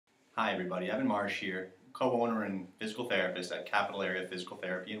Hi everybody, Evan Marsh here, co-owner and physical therapist at Capital Area Physical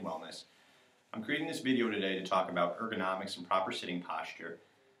Therapy and Wellness. I'm creating this video today to talk about ergonomics and proper sitting posture.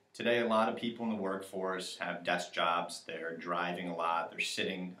 Today a lot of people in the workforce have desk jobs, they're driving a lot, they're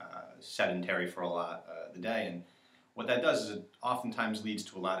sitting sedentary for a lot of the day, and what that does is it oftentimes leads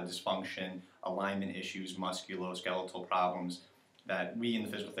to a lot of dysfunction, alignment issues, musculoskeletal problems that we in the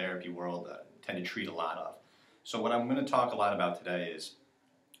physical therapy world tend to treat a lot of. So what I'm going to talk a lot about today is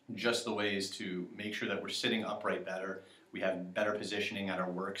just the ways to make sure that we're sitting upright better, we have better positioning at our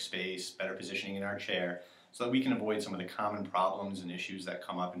workspace, better positioning in our chair, so that we can avoid some of the common problems and issues that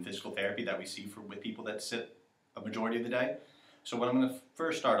come up in physical therapy that we see with people that sit a majority of the day. So what I'm going to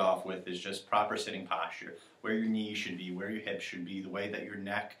first start off with is just proper sitting posture, where your knees should be, where your hips should be, the way that your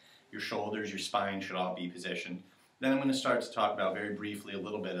neck, your shoulders, your spine should all be positioned. Then I'm going to start to talk about very briefly a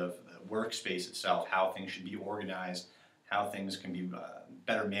little bit of the workspace itself, how things should be organized, how things can be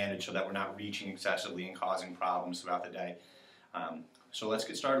better managed so that we're not reaching excessively and causing problems throughout the day. So let's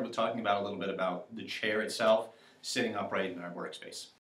get started with talking about a little bit about the chair itself, sitting upright in our workspace.